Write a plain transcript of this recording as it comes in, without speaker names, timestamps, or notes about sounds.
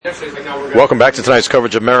Welcome back to tonight's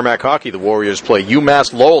coverage of Merrimack Hockey. The Warriors play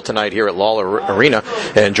UMass Lowell tonight here at Lawler Arena.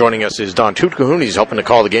 And joining us is Don Tutcahoon. He's helping to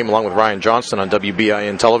call the game along with Ryan Johnston on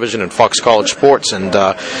WBIN Television and Fox College Sports. And,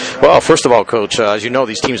 first of all, Coach, as you know,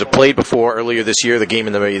 these teams have played before earlier this year, the game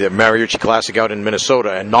in the Mariucci Classic out in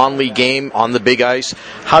Minnesota, a non-league game on the big ice.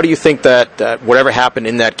 How do you think that whatever happened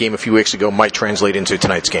in that game a few weeks ago might translate into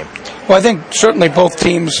tonight's game? Well, I think certainly both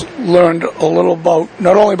teams learned a little about,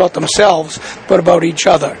 not only about themselves, but about each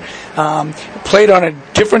other. Played on a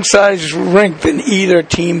different size rink than either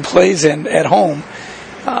team plays in at home.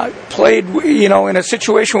 Played, in a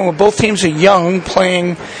situation where both teams are young,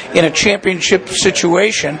 playing in a championship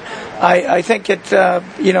situation. I think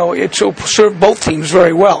it'll serve both teams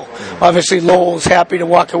very well. Obviously, Lowell is happy to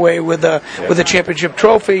walk away with a championship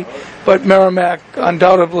trophy, but Merrimack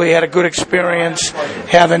undoubtedly had a good experience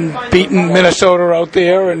having beaten Minnesota out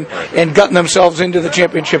there and gotten themselves into the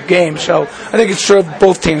championship game. So I think it served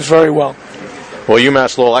both teams very well. Well,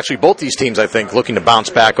 UMass Lowell, actually both these teams, I think, looking to bounce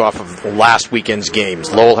back off of last weekend's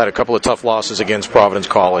games. Lowell had a couple of tough losses against Providence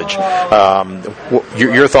College.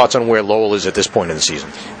 Your thoughts on where Lowell is at this point in the season?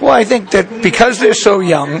 Well, I think that because they're so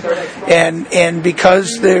young and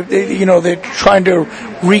because they're trying to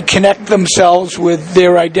reconnect themselves with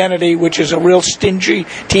their identity, which is a real stingy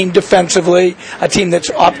team defensively, a team that's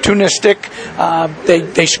opportunistic.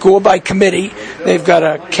 They score by committee. They've got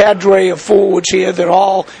a cadre of forwards here that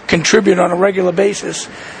all contribute on a regular basis.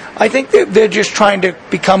 I think that they're just trying to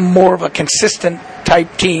become more of a consistent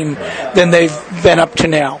type team than they've been up to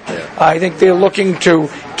now. I think they're looking to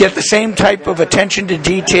get the same type of attention to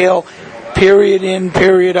detail, period in,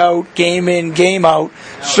 period out, game in, game out,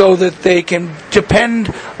 so that they can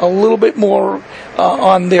depend a little bit more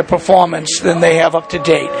on their performance than they have up to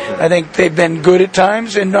date. I think they've been good at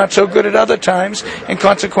times and not so good at other times, and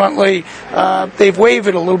consequently, they've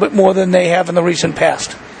wavered a little bit more than they have in the recent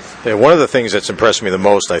past. Yeah, one of the things that's impressed me the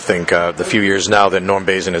most, I think, the few years now that Norm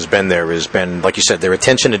Bazin has been there has been, like you said, their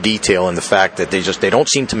attention to detail and the fact that they don't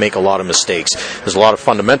seem to make a lot of mistakes. There's a lot of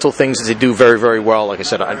fundamental things that they do very, very well. Like I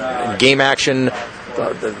said, in game action,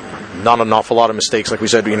 not an awful lot of mistakes. Like we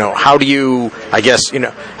said, how do you,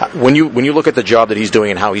 when you look at the job that he's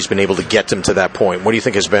doing and how he's been able to get them to that point, what do you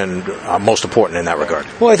think has been most important in that regard?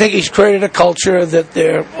 Well, I think he's created a culture that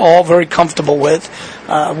they're all very comfortable with.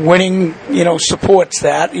 Winning, supports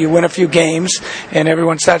that. You win a few games, and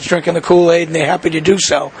everyone starts drinking the Kool-Aid, and they're happy to do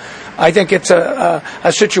so. I think it's a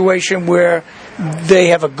situation where they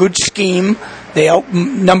have a good scheme. They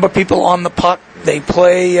outnumber people on the puck. They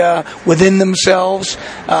play within themselves.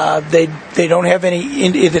 They don't have any.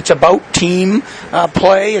 It's about team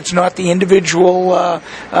play. It's not the individual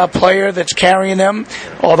player that's carrying them.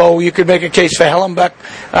 Although you could make a case for Hellenbeck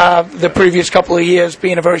the previous couple of years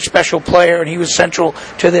being a very special player, and he was central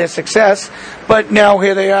to their success. But now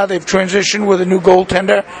here they are. They've transitioned with a new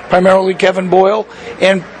goaltender, primarily Kevin Boyle,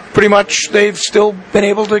 and pretty much they've still been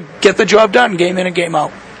able to get the job done, game in and game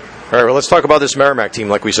out. All right, well, let's talk about this Merrimack team.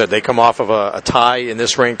 Like we said, they come off of a tie in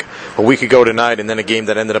this rink a week ago tonight, and then a game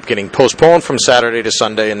that ended up getting postponed from Saturday to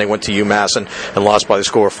Sunday, and they went to UMass and lost by the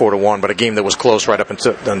score of 4-1, but a game that was close right up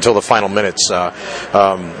until the final minutes.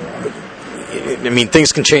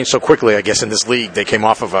 Things can change so quickly, I guess, in this league. They came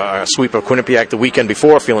off of a sweep of Quinnipiac the weekend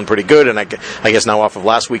before, feeling pretty good, and I guess now off of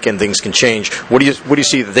last weekend, things can change. What do you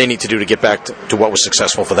see that they need to do to get back to what was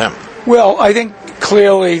successful for them? Well, I think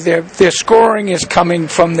clearly their scoring is coming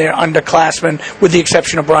from their underclassmen, with the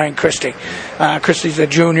exception of Brian Christie. Christie's a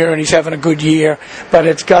junior, and he's having a good year, but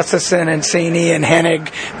it's Gustafson and Saney and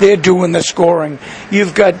Hennig. They're doing the scoring.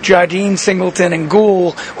 You've got Jardine, Singleton, and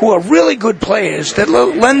Gould, who are really good players that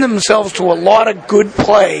lend themselves to a lot of good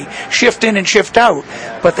play, shift in and shift out,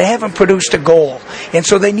 but they haven't produced a goal. And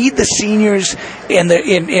so they need the seniors and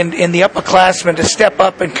the upperclassmen to step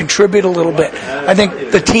up and contribute a little bit. I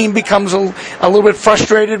think the team becomes a little bit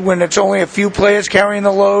frustrated when it's only a few players carrying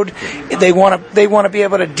the load. They want to be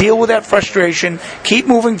able to deal with that frustration, keep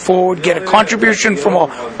moving forward, get a contribution from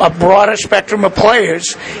a broader spectrum of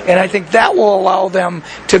players, and I think that will allow them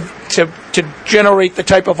to generate the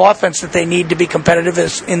type of offense that they need to be competitive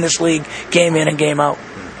in this league, game in and game out.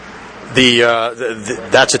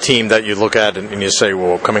 That's a team that you look at and you say,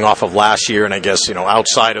 well, coming off of last year, and I guess,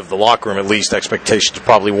 outside of the locker room, at least expectations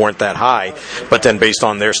probably weren't that high. But then based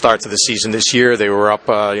on their start to the season this year, they were up,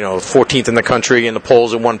 14th in the country in the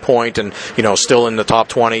polls at one point and, still in the top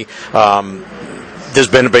 20. there's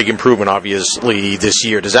been a big improvement, obviously, this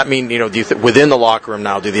year. Does that mean, do you within the locker room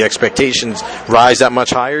now, do the expectations rise that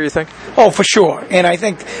much higher, you think? Oh, for sure. And I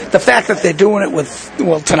think the fact that they're doing it with,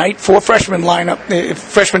 tonight, 4 freshman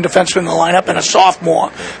defensemen in the lineup, and a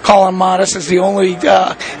sophomore. Colin Modis is the only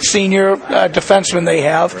senior defenseman they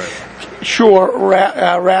have. Right. Sure,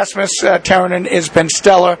 Rasmus Teranen has been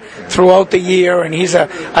stellar throughout the year, and he's a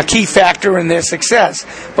key factor in their success.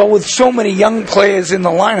 But with so many young players in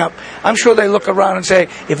the lineup, I'm sure they look around and say,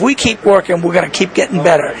 if we keep working, we're going to keep getting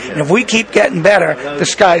better. And if we keep getting better, the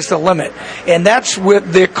sky's the limit. And that's where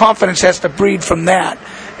their confidence has to breed from that.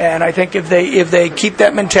 And I think if they keep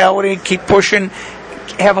that mentality, keep pushing,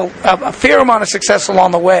 have a fair amount of success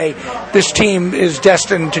along the way, this team is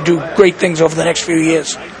destined to do great things over the next few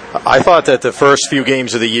years. I thought that the first few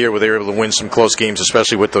games of the year where they were able to win some close games,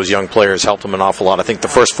 especially with those young players, helped them an awful lot. I think the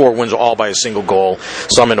first 4 wins were all by a single goal,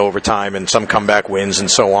 some in overtime and some comeback wins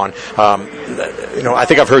and so on. I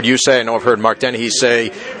think I've heard you say, I know I've heard Mark Dennehy say,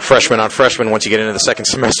 freshman on freshman once you get into the second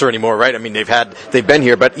semester anymore, right? I mean, they've been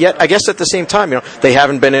here, but yet I guess at the same time, they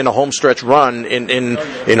haven't been in a home stretch run in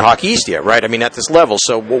Hockey East yet, right? I mean, at this level.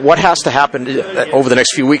 So what has to happen over the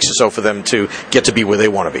next few weeks or so for them to get to be where they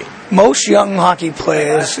want to be? Most young hockey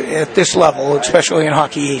players at this level, especially in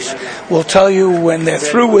Hockey East, will tell you when they're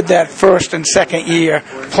through with that first and second year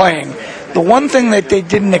playing, the one thing that they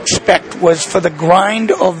didn't expect was for the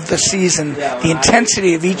grind of the season, the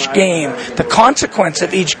intensity of each game, the consequence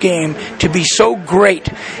of each game to be so great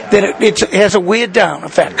that it has a weird down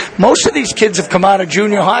effect. Most of these kids have come out of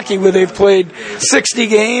junior hockey where they've played 60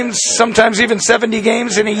 games, sometimes even 70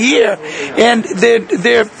 games in a year, and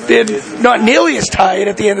they're not nearly as tired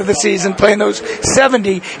at the end of the season playing those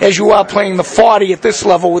 70 as you are playing the 40 at this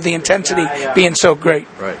level with the intensity being so great.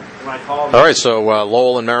 Right. All right, so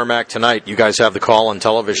Lowell and Merrimack tonight, you guys have the call on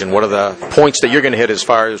television. What are the points that you're going to hit as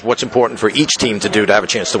far as what's important for each team to do to have a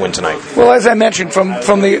chance to win tonight? Well, as I mentioned, from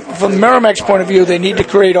Merrimack's point of view, they need to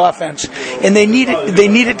create offense, and they need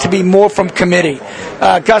it to be more from committee.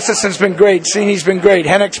 Gustafson's been great, Sini's been great,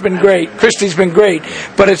 Hennick's been great, Christie's been great,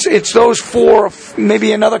 but it's those 4,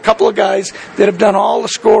 maybe another couple of guys that have done all the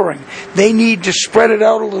scoring. They need to spread it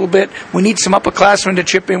out a little bit. We need some upperclassmen to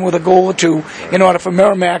chip in with a goal or two in order for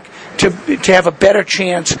Merrimack to have a better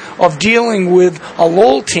chance of dealing with a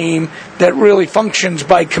Lowell team that really functions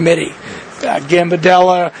by committee.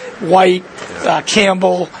 Gambardella, White,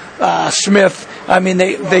 Campbell, Smith. I mean,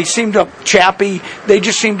 they seem to, Chappie, they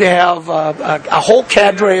just seem to have a whole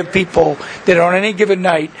cadre of people that on any given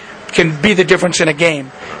night can be the difference in a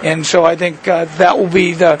game. And so I think that will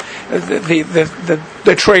be the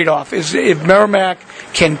trade-off, is if Merrimack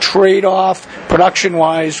can trade off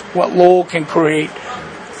production-wise what Lowell can create,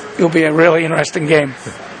 it'll be a really interesting game.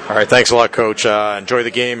 All right, thanks a lot, Coach. Enjoy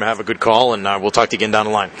the game, have a good call, and we'll talk to you again down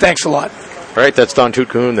the line. Thanks a lot. All right, that's Don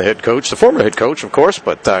Toot-Cahoon, the head coach, the former head coach, of course,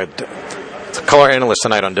 but color analyst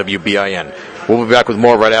tonight on WBIN. We'll be back with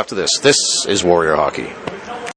more right after this. This is Warrior Hockey.